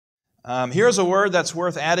Here's a word that's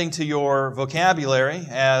worth adding to your vocabulary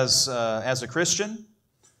as a Christian.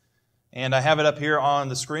 And I have it up here on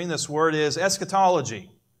the screen. This word is eschatology.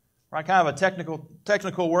 Right, kind of a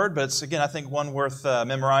technical word, but it's, again, I think one worth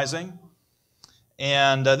memorizing.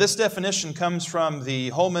 And this definition comes from the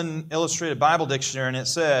Holman Illustrated Bible Dictionary, and it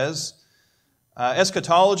says,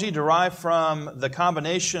 eschatology derived from the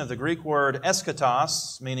combination of the Greek word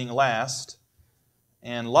eschatos, meaning last,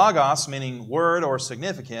 and logos, meaning word or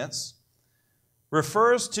significance,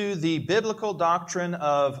 refers to the biblical doctrine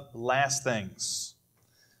of last things.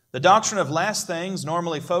 The doctrine of last things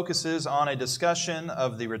normally focuses on a discussion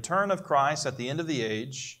of the return of Christ at the end of the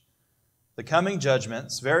age, the coming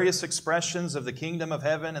judgments, various expressions of the kingdom of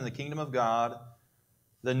heaven and the kingdom of God,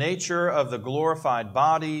 the nature of the glorified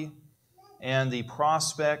body, and the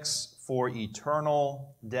prospects for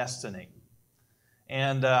eternal destiny.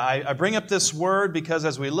 And I bring up this word because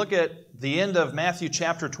as we look at the end of Matthew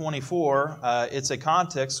chapter 24, it's a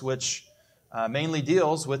context which mainly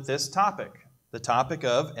deals with this topic, the topic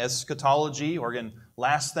of eschatology, or again,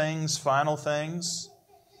 last things, final things.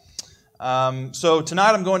 So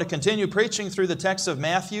tonight I'm going to continue preaching through the text of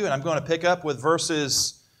Matthew, and I'm going to pick up with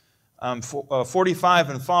verses 45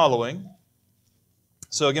 and following.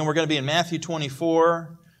 So again, we're going to be in Matthew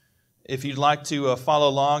 24. If you'd like to follow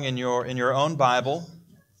along in your own Bible,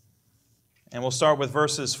 and we'll start with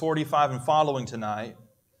verses 45 and following tonight.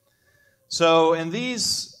 So in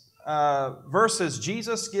these verses,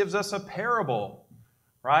 Jesus gives us a parable,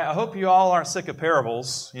 right? I hope you all aren't sick of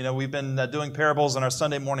parables. You know, we've been doing parables in our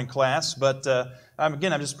Sunday morning class, but I'm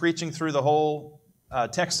just preaching through the whole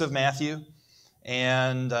text of Matthew,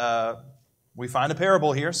 and we find a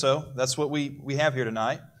parable here, so that's what we have here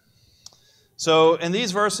tonight. So in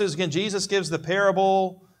these verses, again, Jesus gives the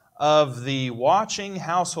parable of the watching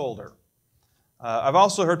householder. I've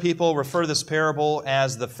also heard people refer to this parable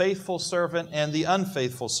as the faithful servant and the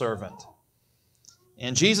unfaithful servant.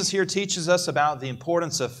 And Jesus here teaches us about the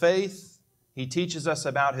importance of faith. He teaches us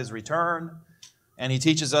about His return. And He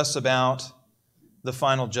teaches us about the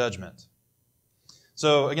final judgment.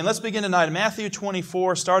 So again, let's begin tonight in Matthew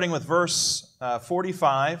 24, starting with verse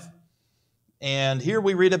 45. And here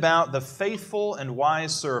we read about the faithful and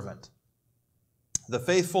wise servant. The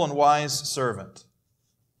faithful and wise servant.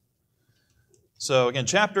 So again,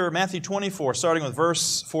 Matthew 24, starting with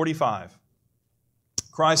verse 45.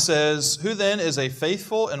 Christ says, "Who then is a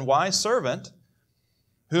faithful and wise servant,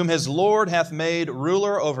 whom his Lord hath made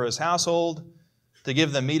ruler over his household, to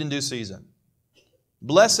give them meat in due season?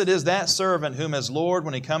 Blessed is that servant whom his Lord,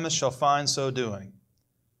 when he cometh, shall find so doing.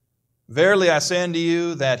 Verily I say unto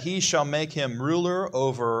you, that he shall make him ruler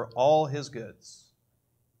over all his goods."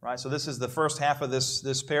 Right, so this is the first half of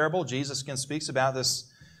this parable. Jesus again speaks about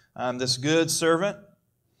this good servant.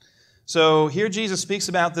 So here Jesus speaks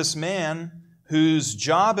about this man whose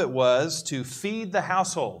job it was to feed the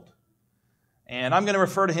household. And I'm going to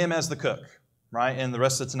refer to him as the cook, right, in the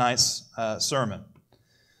rest of tonight's sermon.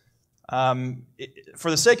 For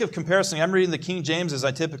the sake of comparison, I'm reading the King James as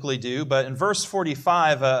I typically do, but in verse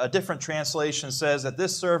 45, a different translation says that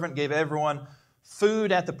this servant gave everyone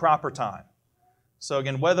food at the proper time. So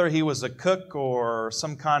again, whether he was a cook or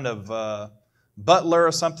some kind of butler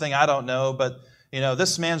or something, I don't know, but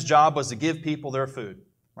this man's job was to give people their food,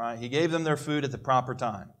 right? He gave them their food at the proper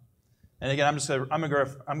time. And again, I'm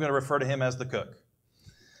going to refer to him as the cook.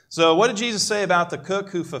 So what did Jesus say about the cook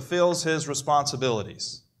who fulfills his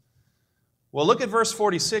responsibilities? Well, look at verse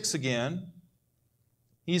 46 again.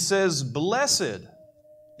 He says, "Blessed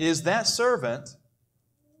is that servant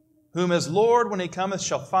whom his Lord, when he cometh,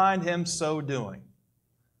 shall find him so doing."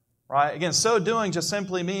 Right? Again, so doing just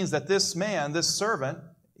simply means that this man, this servant,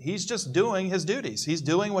 he's just doing his duties. He's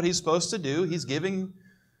doing what he's supposed to do. He's giving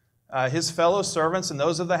his fellow servants and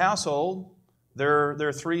those of the household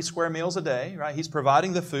their 3 square meals a day. Right? He's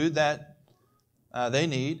providing the food that they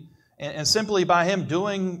need. And simply by him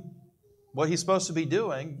doing what he's supposed to be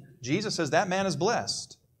doing, Jesus says that man is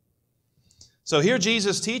blessed. So here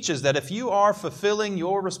Jesus teaches that if you are fulfilling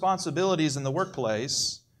your responsibilities in the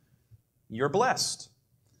workplace, you're blessed.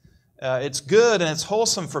 It's good and it's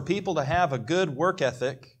wholesome for people to have a good work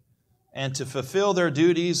ethic and to fulfill their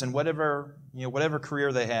duties in whatever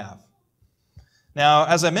career they have. Now,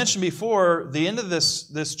 as I mentioned before, the end of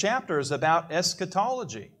this chapter is about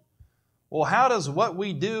eschatology. Well, how does what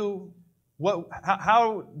we do in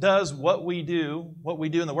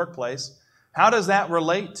the workplace, how does that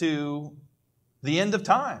relate to the end of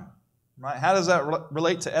time? Right? How does that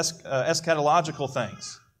relate to eschatological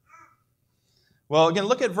things? Well, again,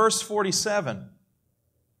 look at verse 47.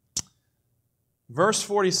 Verse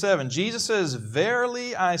 47, Jesus says,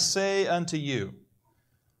 "Verily I say unto you,"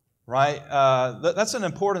 right? That's an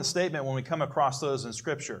important statement when we come across those in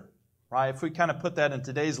Scripture, right? If we kind of put that in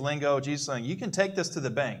today's lingo, Jesus saying, you can take this to the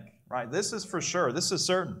bank, right? This is for sure. This is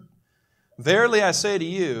certain. Verily I say to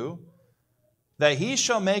you, that he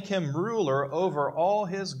shall make him ruler over all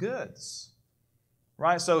his goods.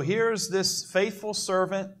 Right? So here's this faithful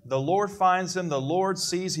servant. The Lord finds him. The Lord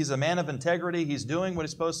sees he's a man of integrity. He's doing what he's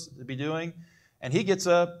supposed to be doing. And he gets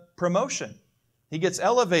a promotion. He gets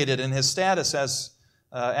elevated in his status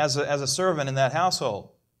as a servant in that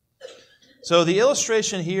household. So the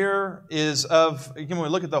illustration here is of, again, when we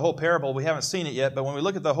look at the whole parable, we haven't seen it yet, but when we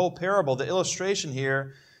look at the whole parable, the illustration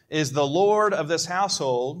here is the Lord of this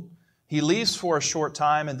household. He leaves for a short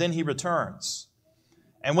time and then he returns.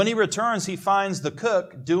 And when he returns, he finds the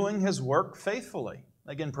cook doing his work faithfully.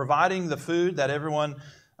 Again, providing the food that everyone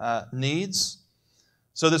needs.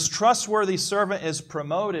 So this trustworthy servant is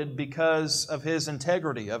promoted because of his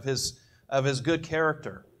integrity, of his good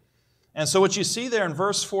character. And so what you see there in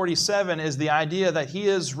verse 47 is the idea that he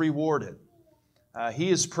is rewarded.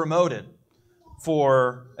 He is promoted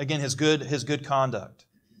for, again, his good conduct.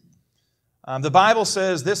 The Bible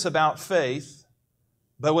says this about faith,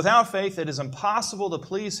 but without faith it is impossible to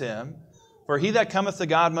please Him, for he that cometh to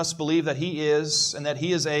God must believe that He is, and that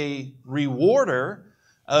He is a rewarder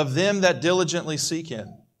of them that diligently seek Him.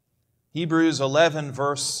 Hebrews 11,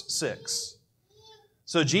 verse 6.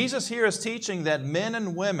 So Jesus here is teaching that men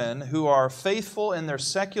and women who are faithful in their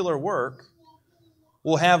secular work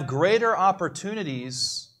will have greater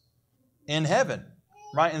opportunities in heaven.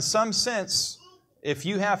 Right? In some sense, if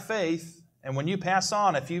you have faith, and when you pass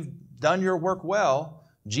on, if you've done your work well,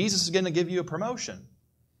 Jesus is going to give you a promotion.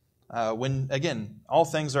 When, again, all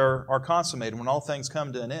things are consummated, when all things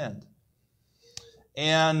come to an end.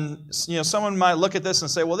 And, someone might look at this and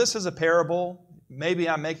say, well, this is a parable. Maybe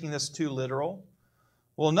I'm making this too literal.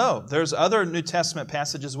 Well, no. There's other New Testament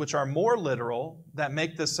passages which are more literal that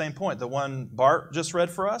make this same point. The one Bart just read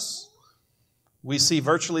for us. We see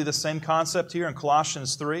virtually the same concept here in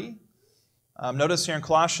Colossians 3. Notice here in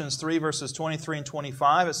Colossians 3, verses 23 and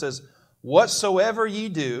 25, it says, whatsoever ye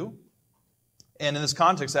do, and in this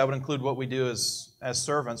context that would include what we do as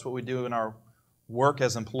servants, what we do in our work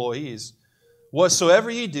as employees.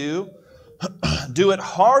 Whatsoever ye do, do it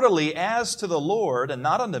heartily as to the Lord and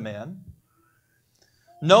not unto men,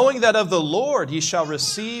 knowing that of the Lord ye shall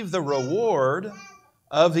receive the reward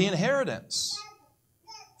of the inheritance.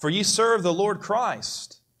 For ye serve the Lord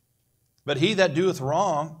Christ. But he that doeth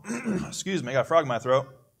wrong, excuse me, I got a frog in my throat.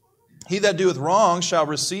 He that doeth wrong shall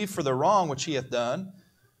receive for the wrong which he hath done,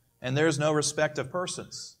 and there is no respect of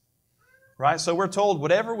persons. Right? So we're told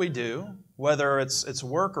whatever we do, whether it's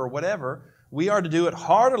work or whatever, we are to do it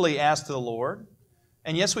heartily as to the Lord.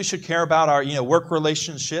 And yes, we should care about our work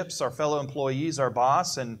relationships, our fellow employees, our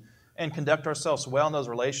boss, and conduct ourselves well in those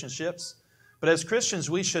relationships. But as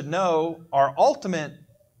Christians, we should know our ultimate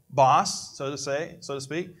boss, so to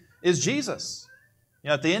speak, is Jesus.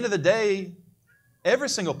 At the end of the day, every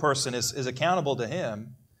single person is accountable to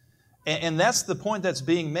Him. And that's the point that's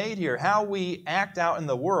being made here. How we act out in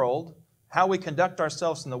the world, how we conduct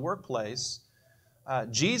ourselves in the workplace,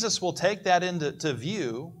 Jesus will take that into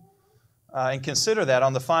view and consider that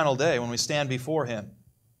on the final day when we stand before Him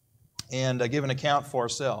and give an account for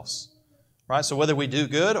ourselves. Right? So whether we do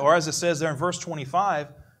good, or as it says there in verse 25,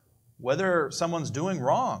 whether someone's doing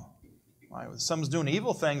wrong, right? If someone's doing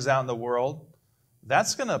evil things out in the world,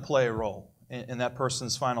 that's going to play a role in that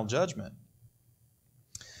person's final judgment.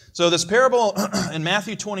 So this parable in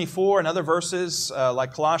Matthew 24 and other verses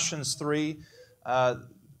like Colossians 3,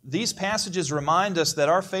 these passages remind us that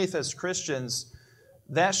our faith as Christians,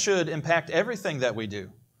 that should impact everything that we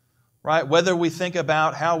do. Right? Whether we think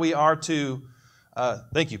about how we are to...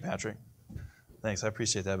 thank you, Patrick. Thanks, I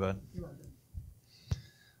appreciate that, bud.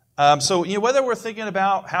 So whether we're thinking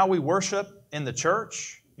about how we worship in the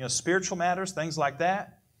church, spiritual matters, things like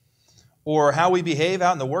that, or how we behave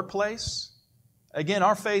out in the workplace, again,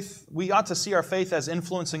 our faith, we ought to see our faith as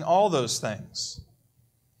influencing all those things.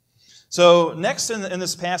 So next in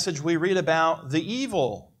this passage, we read about the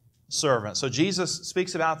evil servant. So Jesus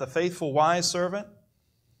speaks about the faithful, wise servant.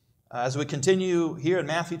 As we continue here in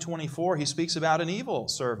Matthew 24, He speaks about an evil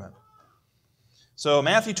servant. So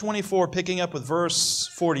Matthew 24, picking up with verse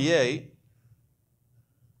 48.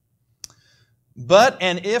 But,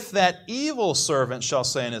 and if that evil servant shall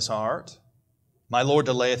say in his heart, my Lord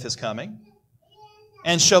delayeth His coming,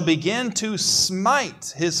 and shall begin to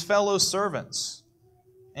smite his fellow servants,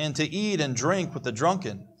 and to eat and drink with the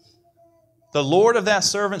drunken, the Lord of that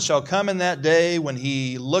servant shall come in that day when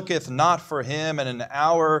He looketh not for him, and an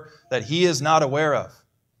hour that he is not aware of,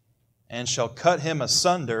 and shall cut him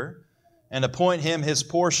asunder, and appoint him his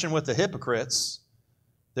portion with the hypocrites,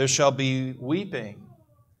 there shall be weeping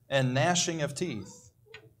and gnashing of teeth.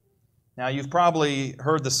 Now, you've probably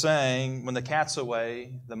heard the saying, when the cat's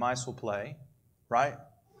away, the mice will play, right?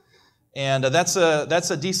 And that's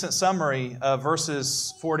a decent summary of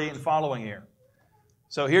verses 48 and following here.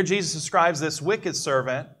 So here Jesus describes this wicked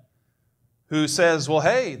servant who says, well,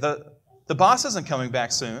 hey, the boss isn't coming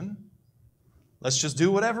back soon. Let's just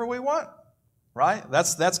do whatever we want, right?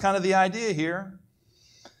 That's kind of the idea here.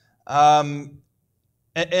 And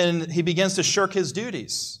he begins to shirk his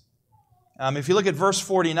duties. If you look at verse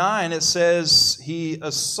 49, it says he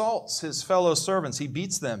assaults his fellow servants. He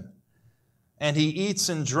beats them. And he eats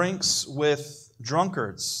and drinks with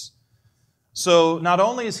drunkards. So not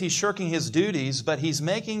only is he shirking his duties, but he's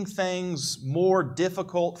making things more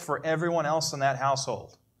difficult for everyone else in that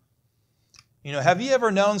household. You know, have you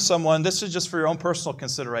ever known someone, this is just for your own personal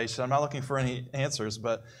consideration, I'm not looking for any answers,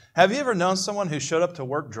 but have you ever known someone who showed up to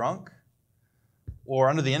work drunk or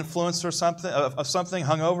under the influence or something, of something,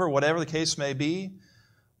 hungover, whatever the case may be?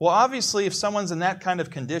 Well, obviously, if someone's in that kind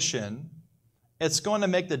of condition, it's going to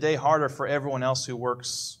make the day harder for everyone else who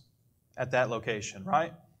works at that location,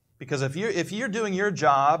 right? Because if you're doing your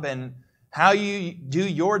job and how you do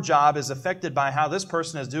your job is affected by how this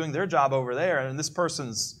person is doing their job over there, and this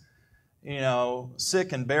person's,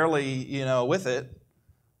 sick and barely, with it,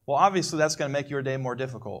 well, obviously that's going to make your day more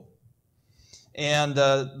difficult. And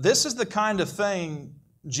this is the kind of thing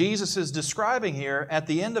Jesus is describing here at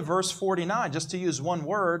the end of verse 49, just to use one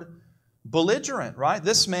word, belligerent, right?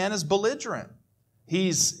 This man is belligerent.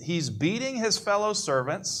 He's beating his fellow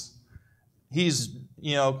servants. He's,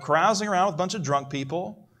 carousing around with a bunch of drunk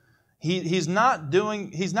people. He's not doing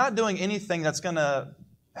anything that's going to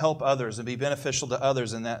help others and be beneficial to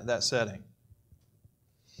others in that setting.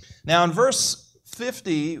 Now, in verse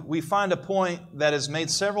 50, we find a point that is made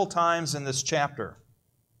several times in this chapter.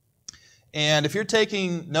 And if you're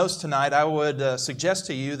taking notes tonight, I would suggest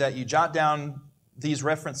to you that you jot down these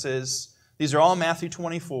references. These are all Matthew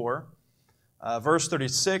 24, verse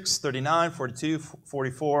 36, 39, 42,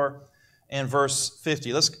 44, and verse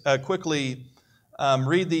 50. Let's quickly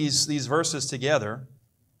read these verses together.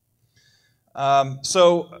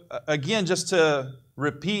 So again, just to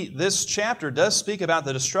repeat, this chapter does speak about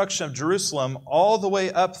the destruction of Jerusalem all the way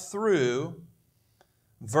up through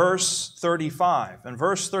verse 35. In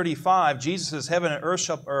verse 35, Jesus says, heaven and earth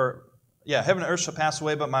shall pass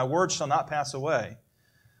away, but my word shall not pass away.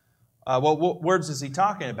 What words is he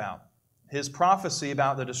talking about? His prophecy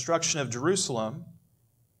about the destruction of Jerusalem.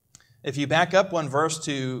 If you back up one verse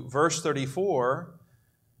to verse 34,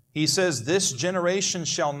 he says, this generation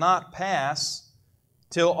shall not pass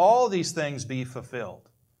till all these things be fulfilled.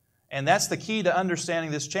 And that's the key to understanding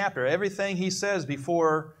this chapter. Everything he says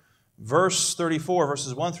before verse 34,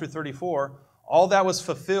 verses 1 through 34, all that was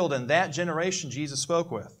fulfilled in that generation Jesus spoke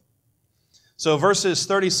with. So verses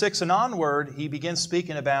 36 and onward, he begins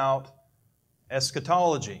speaking about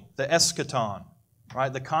eschatology, the eschaton,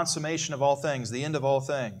 right? The consummation of all things, the end of all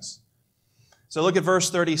things. So look at verse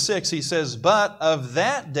 36. He says, but of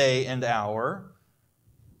that day and hour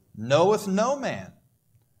knoweth no man.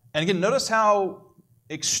 And again, notice how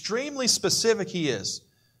extremely specific he is.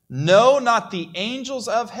 No, not the angels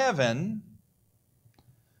of heaven,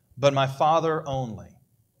 but my Father only.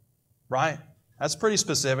 Right? That's pretty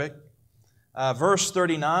specific. Verse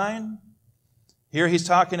 39, here he's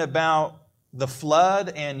talking about the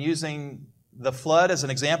flood and using the flood as an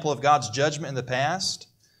example of God's judgment in the past.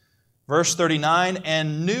 Verse 39,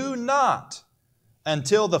 and knew not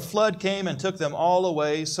until the flood came and took them all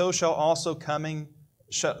away, so shall also the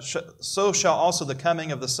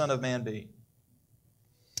coming of the Son of Man be.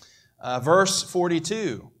 Verse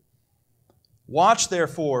 42, watch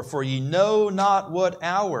therefore, for ye know not what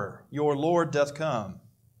hour your Lord doth come.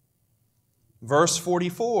 Verse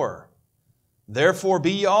 44, therefore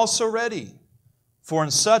be ye also ready, for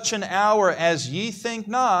in such an hour as ye think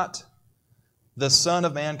not, the Son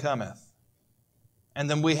of Man cometh. And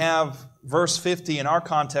then we have verse 50 in our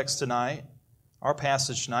context tonight, our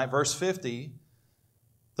passage tonight, verse 50.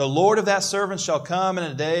 The Lord of that servant shall come in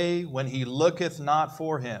a day when he looketh not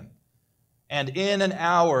for him, and in an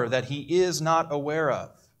hour that he is not aware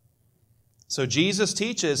of. So Jesus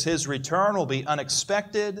teaches his return will be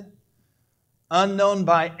unexpected, unknown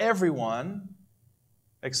by everyone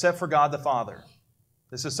except for God the Father.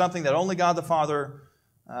 This is something that only God the Father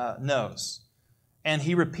knows. And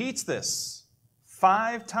he repeats this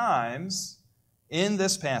 5 times in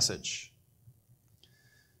this passage.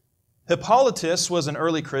 Hippolytus was an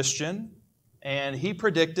early Christian, and he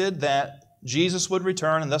predicted that Jesus would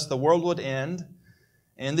return and thus the world would end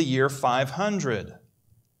in the year 500.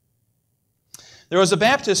 There was a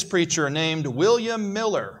Baptist preacher named William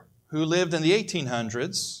Miller who lived in the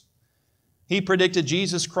 1800s. He predicted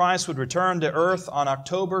Jesus Christ would return to earth on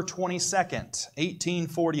October 22nd,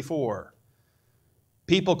 1844.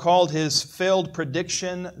 People called his failed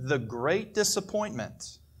prediction the Great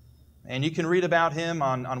Disappointment. And you can read about him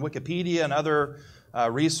on Wikipedia and other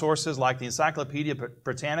resources like the Encyclopedia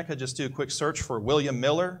Britannica. Just do a quick search for William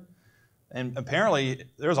Miller. And apparently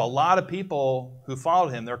there's a lot of people who followed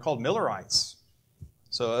him. They're called Millerites.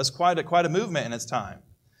 So it's quite a movement in its time.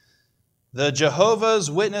 The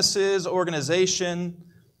Jehovah's Witnesses organization,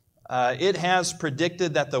 it has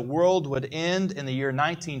predicted that the world would end in the year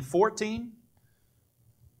 1914.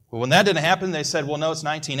 Well, when that didn't happen, they said, well, no, it's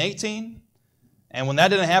 1918. And when that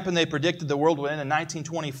didn't happen, they predicted the world would end in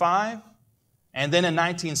 1925. And then in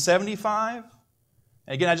 1975.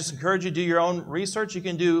 And again, I just encourage you to do your own research. You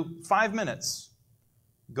can do 5 minutes.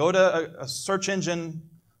 Go to a search engine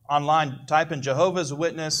online, type in Jehovah's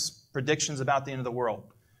Witness predictions about the end of the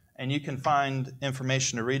world. And you can find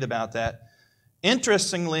information to read about that.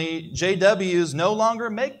 Interestingly, JWs no longer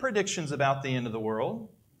make predictions about the end of the world.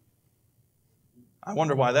 I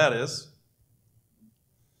wonder why that is.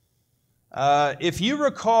 If you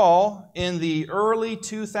recall, in the early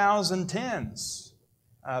 2010s,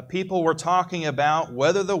 people were talking about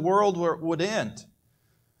whether the world would end.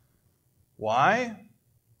 Why?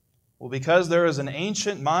 Well, because there is an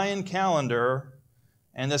ancient Mayan calendar,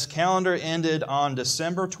 and this calendar ended on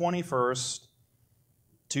December 21st,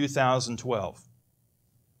 2012.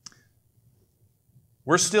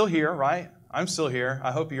 We're still here, right? I'm still here.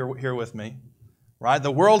 I hope you're here with me. Right?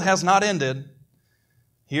 The world has not ended.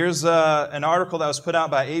 Here's an article that was put out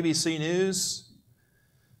by ABC News.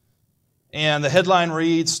 And the headline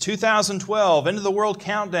reads, 2012, End of the World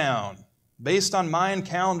Countdown, based on Mayan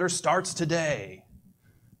calendar, starts today.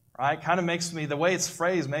 Right? Kind of makes me, the way it's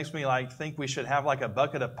phrased, makes me think we should have like a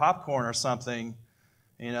bucket of popcorn or something,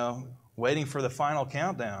 waiting for the final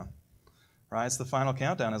countdown. Right? It's the final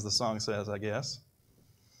countdown, as the song says, I guess.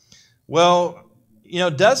 Well,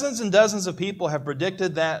 dozens and dozens of people have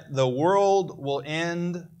predicted that the world will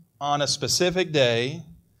end on a specific day.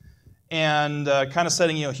 And kind of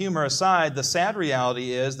setting humor aside, the sad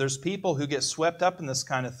reality is there's people who get swept up in this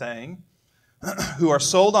kind of thing, who are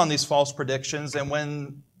sold on these false predictions, and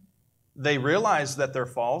when they realize that they're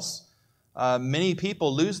false, many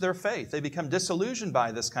people lose their faith. They become disillusioned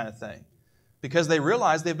by this kind of thing because they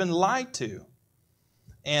realize they've been lied to.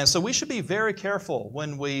 And so we should be very careful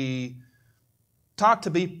when we talk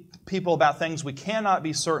to people about things we cannot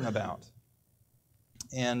be certain about.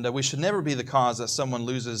 And we should never be the cause that someone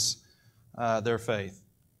loses their faith.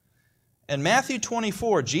 In Matthew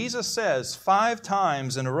 24, Jesus says 5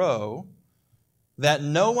 times in a row that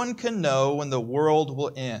no one can know when the world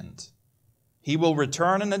will end. He will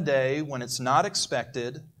return in a day when it's not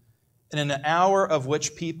expected, and in an hour of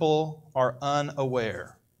which people are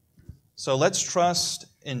unaware. So let's trust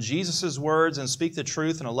in Jesus' words and speak the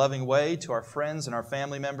truth in a loving way to our friends and our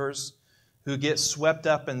family members who get swept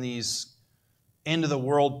up in these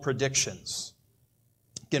end-of-the-world predictions.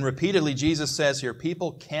 Again, repeatedly, Jesus says here,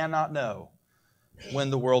 people cannot know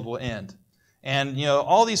when the world will end. And,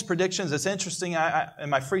 all these predictions, it's interesting.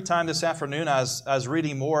 In my free time this afternoon, I was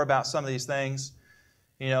reading more about some of these things.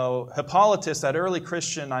 Hippolytus, that early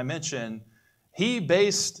Christian I mentioned, he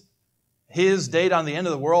based his date on the end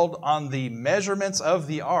of the world on the measurements of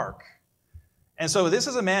the ark. And so this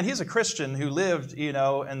is a man, he's a Christian who lived, in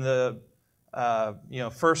the,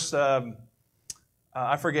 first,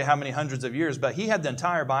 I forget how many hundreds of years, but he had the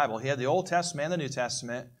entire Bible. He had the Old Testament and the New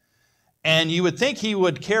Testament. And you would think he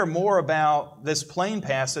would care more about this plain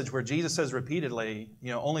passage where Jesus says repeatedly,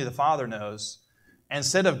 only the Father knows,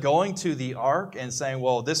 instead of going to the ark and saying,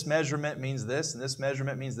 well, this measurement means this, and this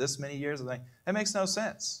measurement means this many years. That makes no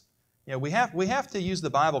sense. We have to use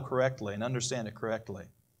the Bible correctly and understand it correctly.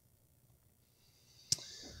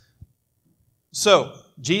 So,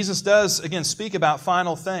 Jesus does, again, speak about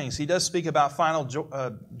final things. He does speak about final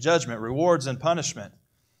judgment, rewards and punishment.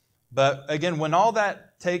 But again, when all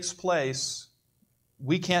that takes place,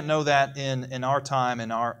 we can't know that in our time,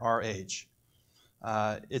 in our age.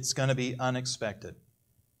 It's going to be unexpected.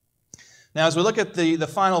 Now, as we look at the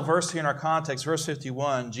final verse here in our context, verse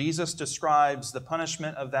 51, Jesus describes the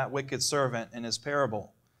punishment of that wicked servant in his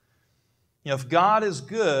parable. If God is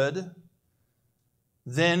good,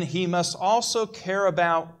 then He must also care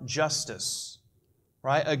about justice.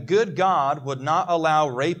 Right? A good God would not allow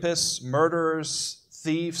rapists, murderers,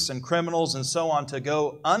 thieves, and criminals, and so on, to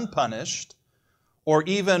go unpunished, or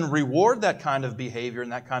even reward that kind of behavior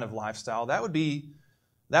and that kind of lifestyle. That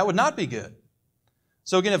would not be good.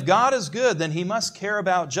 So again, if God is good, then He must care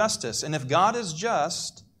about justice. And if God is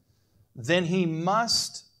just, then He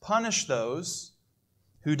must punish those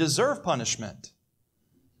who deserve punishment.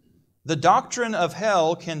 The doctrine of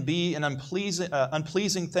hell can be an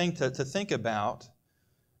unpleasing thing to think about.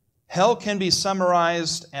 Hell can be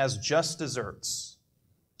summarized as just desserts.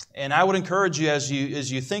 And I would encourage you, as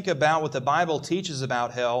you think about what the Bible teaches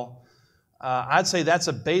about hell, I'd say that's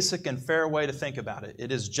a basic and fair way to think about it.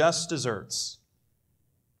 It is just desserts.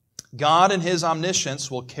 God in His omniscience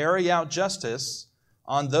will carry out justice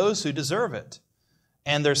on those who deserve it,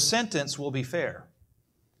 and their sentence will be fair.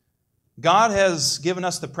 God has given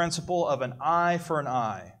us the principle of an eye for an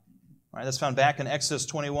eye. Right, that's found back in Exodus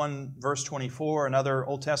 21, verse 24, and other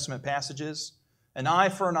Old Testament passages. An eye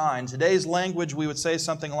for an eye. In today's language, we would say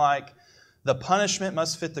something like, the punishment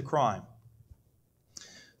must fit the crime.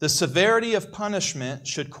 The severity of punishment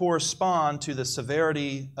should correspond to the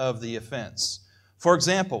severity of the offense. For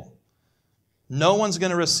example, no one's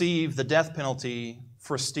going to receive the death penalty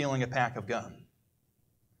for stealing a pack of gum.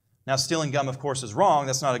 Now, stealing gum, of course, is wrong.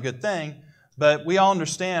 That's not a good thing. But we all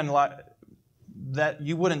understand that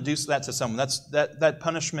you wouldn't do that to someone. That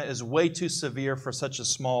punishment is way too severe for such a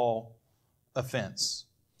small offense.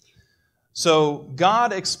 So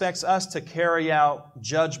God expects us to carry out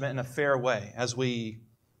judgment in a fair way as we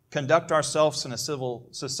conduct ourselves in a civil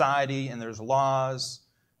society and there's laws,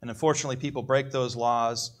 and unfortunately people break those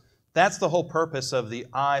laws. That's the whole purpose of the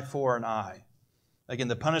eye for an eye. Again,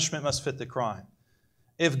 the punishment must fit the crime.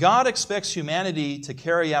 If God expects humanity to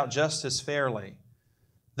carry out justice fairly,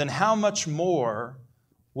 then how much more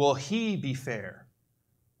will He be fair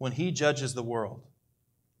when He judges the world?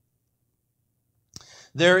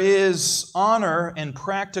 There is honor in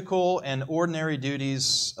practical and ordinary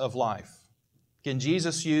duties of life. Again,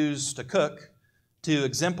 Jesus used a cook to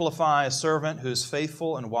exemplify a servant who is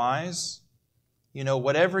faithful and wise. You know,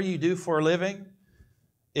 whatever you do for a living,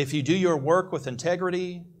 if you do your work with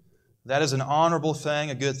integrity, that is an honorable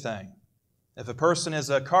thing, a good thing. If a person is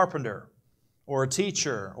a carpenter or a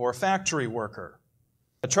teacher or a factory worker,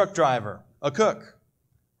 a truck driver, a cook,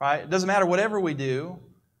 right? It doesn't matter whatever we do.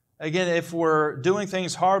 Again, if we're doing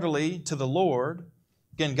things heartily to the Lord,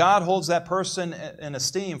 again, God holds that person in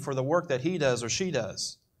esteem for the work that he does or she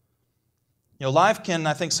does. You know, life can,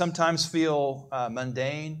 I think, sometimes feel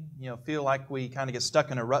mundane, feel like we kind of get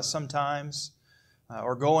stuck in a rut sometimes,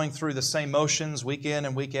 or going through the same motions week in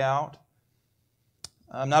and week out.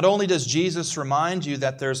 Not only does Jesus remind you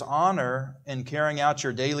that there's honor in carrying out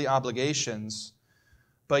your daily obligations,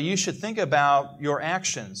 but you should think about your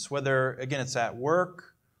actions, whether, again, it's at work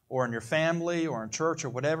or in your family or in church or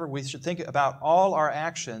whatever. We should think about all our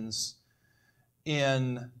actions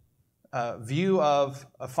in view of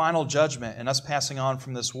a final judgment and us passing on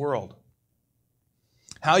from this world.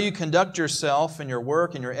 How you conduct yourself in your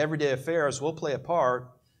work and your everyday affairs will play a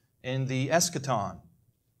part in the eschaton,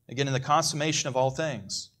 again, in the consummation of all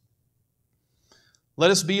things.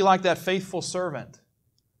 Let us be like that faithful servant.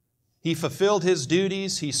 He fulfilled his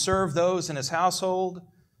duties. He served those in his household.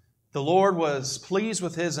 The Lord was pleased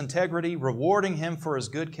with his integrity, rewarding him for his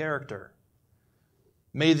good character.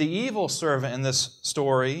 May the evil servant in this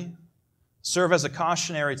story serve as a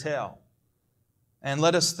cautionary tale, and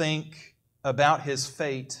let us think about his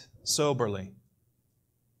fate soberly.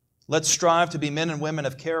 Let's strive to be men and women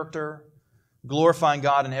of character, glorifying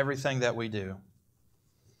God in everything that we do.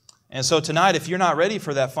 And so tonight, if you're not ready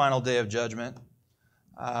for that final day of judgment,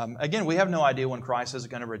 again, we have no idea when Christ is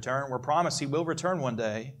going to return. We're promised He will return one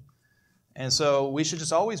day. And so we should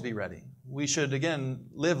just always be ready. We should, again,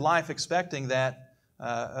 live life expecting that,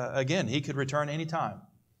 again, He could return anytime.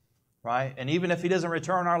 Right? And even if He doesn't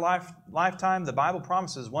return our lifetime, the Bible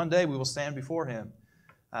promises one day we will stand before Him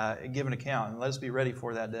and give an account. And let us be ready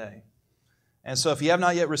for that day. And so if you have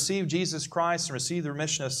not yet received Jesus Christ and received the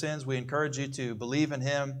remission of sins, we encourage you to believe in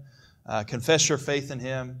Him, confess your faith in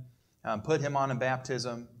Him, put Him on in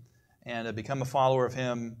baptism, and become a follower of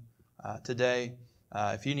Him today.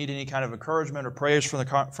 If you need any kind of encouragement or prayers from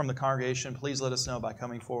the congregation, please let us know by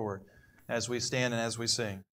coming forward as we stand and as we sing.